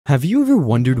Have you ever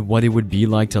wondered what it would be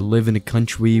like to live in a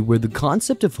country where the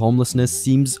concept of homelessness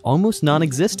seems almost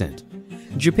non-existent?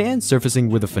 Japan surfacing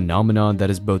with a phenomenon that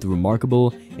is both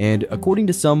remarkable and, according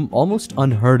to some, almost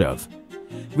unheard of.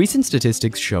 Recent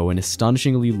statistics show an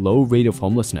astonishingly low rate of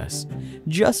homelessness,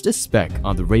 just a speck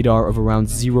on the radar of around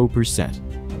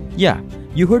 0%. Yeah,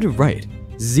 you heard it right,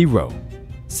 0.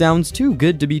 Sounds too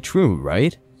good to be true,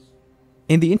 right?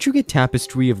 In the intricate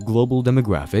tapestry of global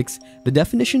demographics, the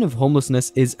definition of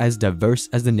homelessness is as diverse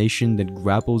as the nation that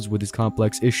grapples with this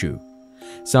complex issue.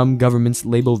 Some governments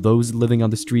label those living on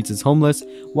the streets as homeless,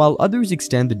 while others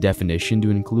extend the definition to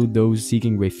include those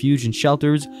seeking refuge in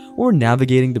shelters or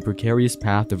navigating the precarious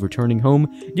path of returning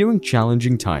home during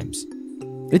challenging times.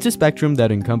 It's a spectrum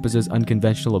that encompasses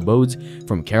unconventional abodes,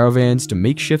 from caravans to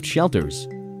makeshift shelters.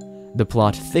 The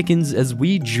plot thickens as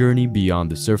we journey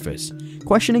beyond the surface,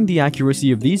 questioning the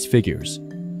accuracy of these figures.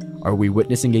 Are we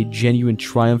witnessing a genuine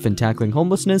triumph in tackling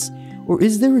homelessness, or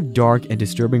is there a dark and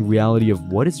disturbing reality of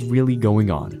what is really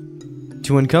going on?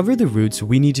 To uncover the roots,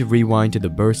 we need to rewind to the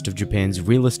burst of Japan's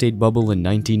real estate bubble in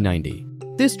 1990.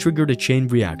 This triggered a chain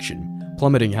reaction,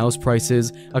 plummeting house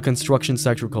prices, a construction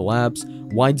sector collapse,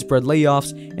 widespread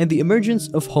layoffs, and the emergence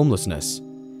of homelessness.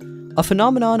 A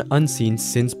phenomenon unseen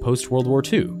since post-World War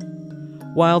II.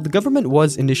 While the government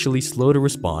was initially slow to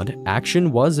respond,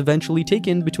 action was eventually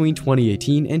taken between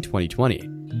 2018 and 2020.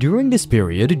 During this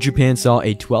period, Japan saw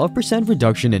a 12%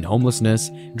 reduction in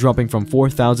homelessness, dropping from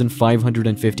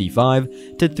 4,555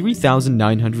 to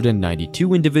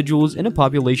 3,992 individuals in a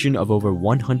population of over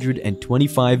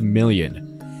 125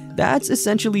 million. That's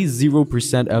essentially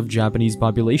 0% of Japanese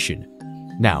population.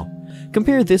 Now,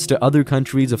 compare this to other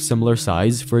countries of similar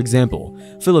size, for example,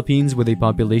 Philippines with a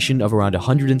population of around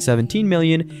 117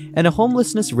 million and a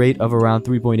homelessness rate of around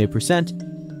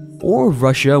 3.8%, or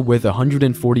Russia with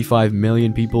 145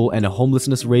 million people and a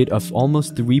homelessness rate of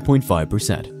almost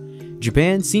 3.5%.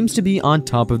 Japan seems to be on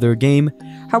top of their game,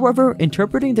 however,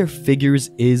 interpreting their figures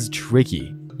is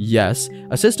tricky. Yes,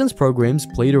 assistance programs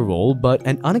played a role, but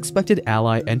an unexpected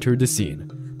ally entered the scene: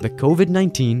 the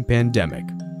COVID-19 pandemic.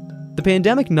 The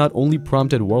pandemic not only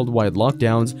prompted worldwide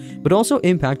lockdowns, but also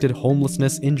impacted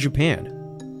homelessness in Japan.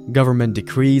 Government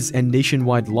decrees and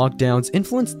nationwide lockdowns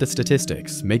influenced the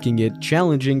statistics, making it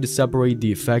challenging to separate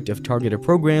the effect of targeted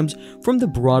programs from the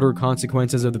broader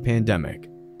consequences of the pandemic.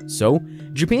 So,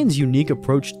 Japan's unique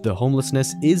approach to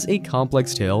homelessness is a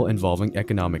complex tale involving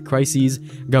economic crises,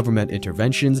 government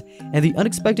interventions, and the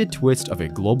unexpected twist of a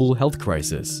global health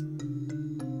crisis.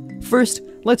 First,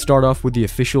 let's start off with the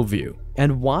official view,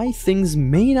 and why things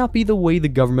may not be the way the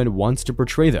government wants to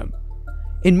portray them.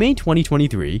 In May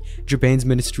 2023, Japan's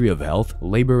Ministry of Health,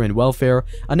 Labor and Welfare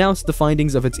announced the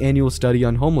findings of its annual study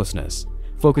on homelessness,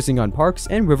 focusing on parks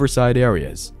and riverside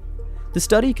areas. The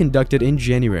study conducted in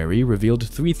January revealed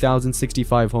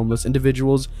 3,065 homeless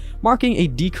individuals, marking a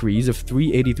decrease of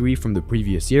 383 from the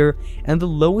previous year and the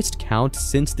lowest count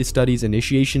since the study's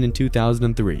initiation in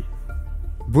 2003.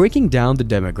 Breaking down the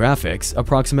demographics,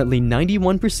 approximately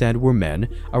 91% were men,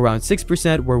 around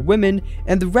 6% were women,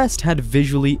 and the rest had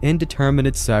visually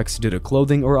indeterminate sex due to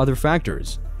clothing or other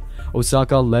factors.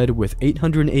 Osaka led with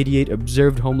 888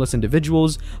 observed homeless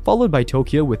individuals, followed by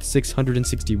Tokyo with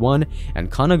 661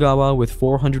 and Kanagawa with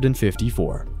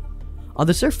 454. On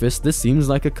the surface, this seems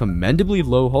like a commendably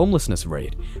low homelessness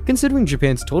rate, considering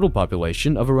Japan's total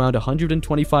population of around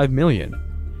 125 million.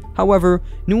 However,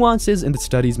 nuances in the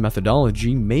study's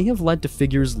methodology may have led to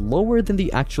figures lower than the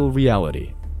actual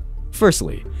reality.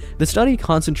 Firstly, the study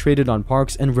concentrated on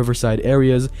parks and riverside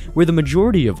areas where the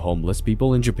majority of homeless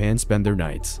people in Japan spend their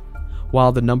nights.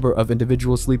 While the number of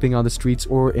individuals sleeping on the streets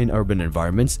or in urban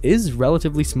environments is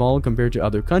relatively small compared to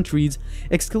other countries,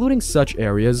 excluding such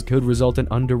areas could result in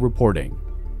underreporting.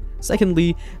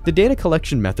 Secondly, the data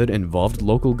collection method involved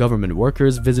local government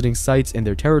workers visiting sites in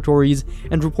their territories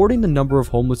and reporting the number of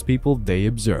homeless people they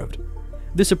observed.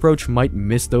 This approach might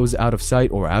miss those out of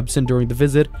sight or absent during the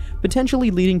visit, potentially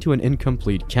leading to an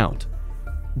incomplete count.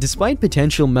 Despite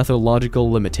potential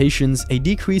methodological limitations, a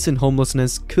decrease in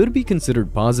homelessness could be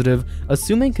considered positive,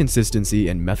 assuming consistency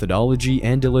in methodology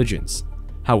and diligence.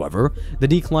 However, the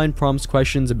decline prompts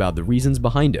questions about the reasons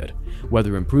behind it,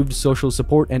 whether improved social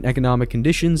support and economic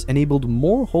conditions enabled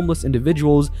more homeless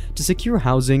individuals to secure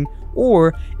housing,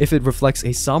 or if it reflects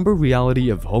a somber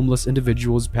reality of homeless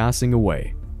individuals passing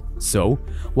away. So,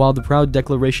 while the proud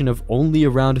declaration of only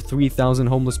around 3,000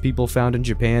 homeless people found in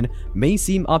Japan may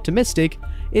seem optimistic,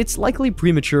 it's likely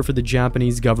premature for the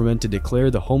Japanese government to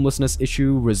declare the homelessness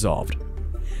issue resolved.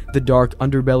 The dark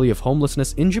underbelly of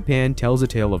homelessness in Japan tells a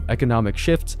tale of economic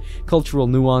shifts, cultural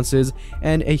nuances,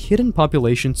 and a hidden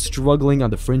population struggling on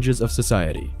the fringes of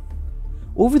society.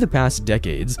 Over the past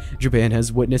decades, Japan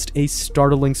has witnessed a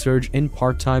startling surge in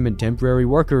part-time and temporary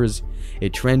workers, a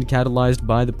trend catalyzed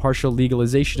by the partial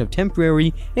legalization of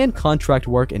temporary and contract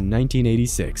work in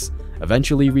 1986,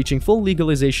 eventually reaching full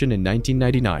legalization in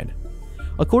 1999.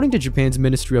 According to Japan's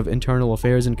Ministry of Internal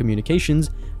Affairs and Communications,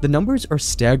 the numbers are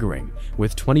staggering,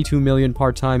 with 22 million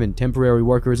part-time and temporary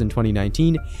workers in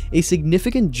 2019, a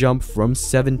significant jump from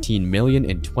 17 million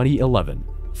in 2011.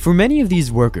 For many of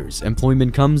these workers,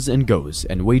 employment comes and goes,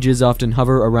 and wages often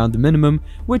hover around the minimum,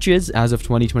 which is, as of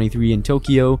 2023 in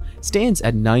Tokyo, stands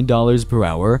at $9 per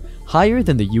hour, higher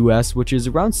than the US, which is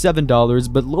around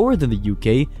 $7, but lower than the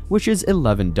UK, which is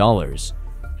 $11.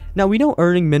 Now, we know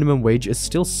earning minimum wage is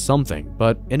still something,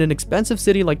 but in an expensive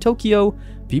city like Tokyo,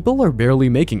 people are barely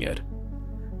making it.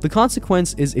 The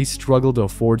consequence is a struggle to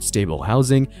afford stable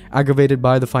housing, aggravated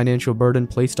by the financial burden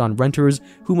placed on renters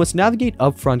who must navigate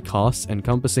upfront costs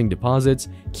encompassing deposits,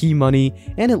 key money,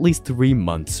 and at least 3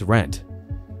 months' rent.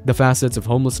 The facets of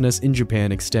homelessness in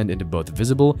Japan extend into both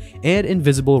visible and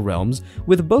invisible realms,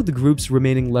 with both groups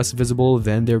remaining less visible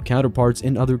than their counterparts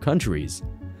in other countries.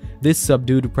 This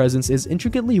subdued presence is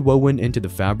intricately woven into the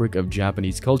fabric of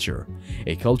Japanese culture,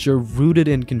 a culture rooted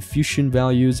in Confucian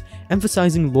values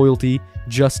emphasizing loyalty,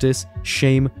 justice,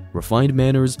 shame, refined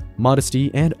manners,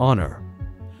 modesty, and honor.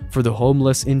 For the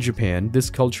homeless in Japan, this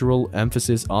cultural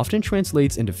emphasis often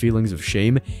translates into feelings of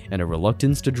shame and a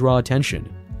reluctance to draw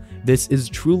attention. This is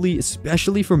truly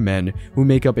especially for men who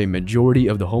make up a majority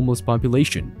of the homeless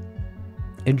population.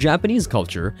 In Japanese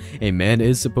culture, a man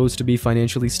is supposed to be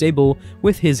financially stable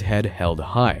with his head held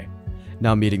high.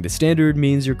 Not meeting the standard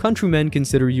means your countrymen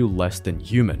consider you less than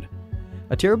human.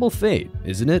 A terrible fate,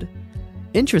 isn't it?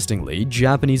 Interestingly,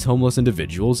 Japanese homeless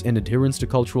individuals in adherence to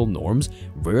cultural norms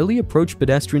rarely approach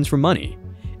pedestrians for money.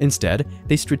 Instead,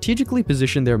 they strategically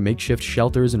position their makeshift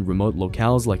shelters in remote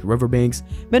locales like riverbanks,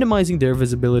 minimizing their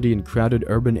visibility in crowded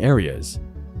urban areas.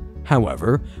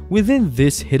 However, within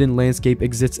this hidden landscape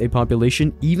exists a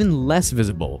population even less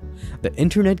visible: the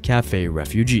internet cafe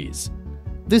refugees.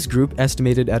 This group,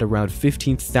 estimated at around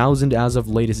 15,000 as of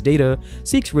latest data,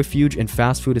 seeks refuge in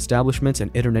fast food establishments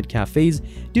and internet cafes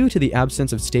due to the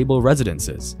absence of stable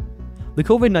residences. The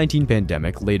COVID-19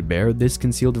 pandemic laid bare this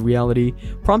concealed reality,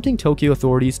 prompting Tokyo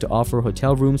authorities to offer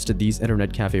hotel rooms to these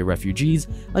internet cafe refugees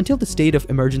until the state of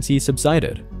emergency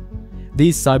subsided.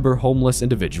 These cyber-homeless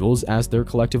individuals, as they're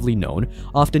collectively known,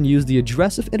 often use the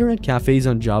address of internet cafes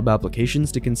on job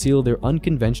applications to conceal their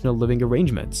unconventional living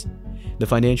arrangements. The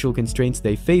financial constraints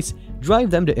they face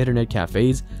drive them to internet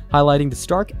cafes, highlighting the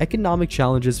stark economic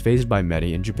challenges faced by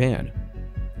many in Japan.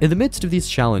 In the midst of these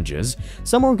challenges,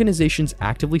 some organizations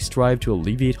actively strive to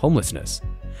alleviate homelessness.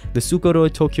 The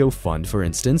Sukoroi Tokyo Fund, for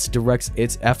instance, directs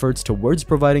its efforts towards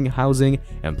providing housing,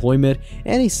 employment,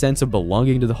 and a sense of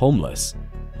belonging to the homeless.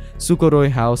 Sukoroi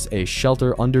House, a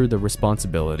shelter under the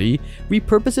responsibility,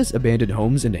 repurposes abandoned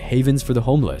homes into havens for the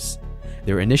homeless.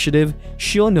 Their initiative,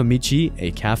 Shio no Michi, a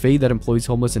cafe that employs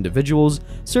homeless individuals,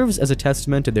 serves as a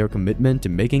testament to their commitment to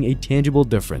making a tangible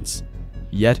difference.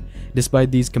 Yet,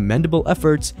 despite these commendable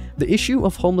efforts, the issue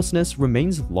of homelessness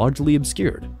remains largely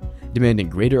obscured, demanding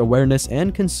greater awareness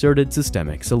and concerted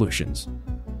systemic solutions.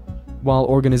 While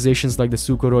organizations like the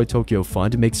Sukoroi Tokyo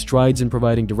Fund make strides in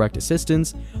providing direct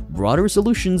assistance, broader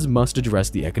solutions must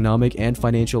address the economic and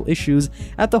financial issues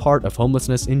at the heart of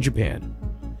homelessness in Japan.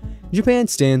 Japan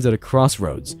stands at a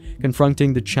crossroads,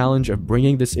 confronting the challenge of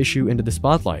bringing this issue into the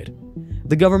spotlight.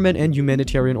 The government and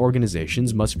humanitarian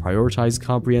organizations must prioritize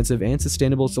comprehensive and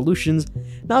sustainable solutions,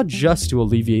 not just to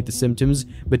alleviate the symptoms,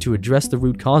 but to address the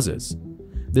root causes.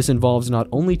 This involves not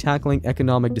only tackling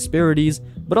economic disparities,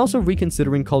 but also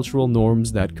reconsidering cultural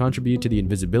norms that contribute to the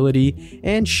invisibility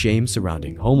and shame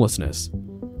surrounding homelessness.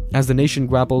 As the nation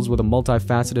grapples with a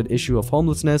multifaceted issue of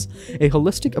homelessness, a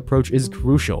holistic approach is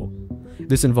crucial.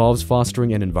 This involves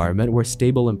fostering an environment where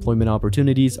stable employment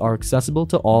opportunities are accessible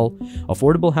to all,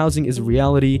 affordable housing is a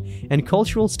reality, and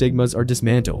cultural stigmas are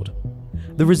dismantled.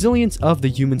 The resilience of the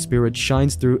human spirit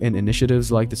shines through in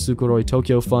initiatives like the Sukoroi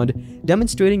Tokyo Fund,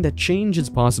 demonstrating that change is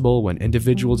possible when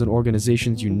individuals and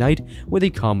organizations unite with a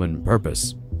common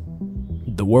purpose.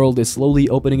 The world is slowly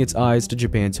opening its eyes to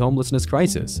Japan's homelessness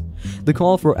crisis. The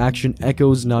call for action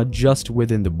echoes not just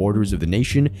within the borders of the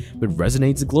nation, but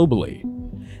resonates globally.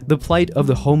 The plight of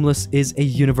the homeless is a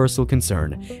universal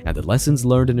concern, and the lessons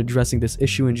learned in addressing this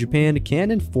issue in Japan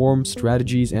can inform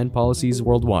strategies and policies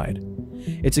worldwide.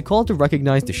 It's a call to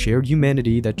recognize the shared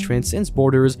humanity that transcends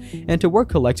borders and to work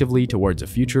collectively towards a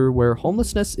future where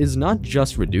homelessness is not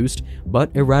just reduced,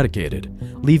 but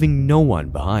eradicated, leaving no one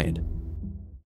behind.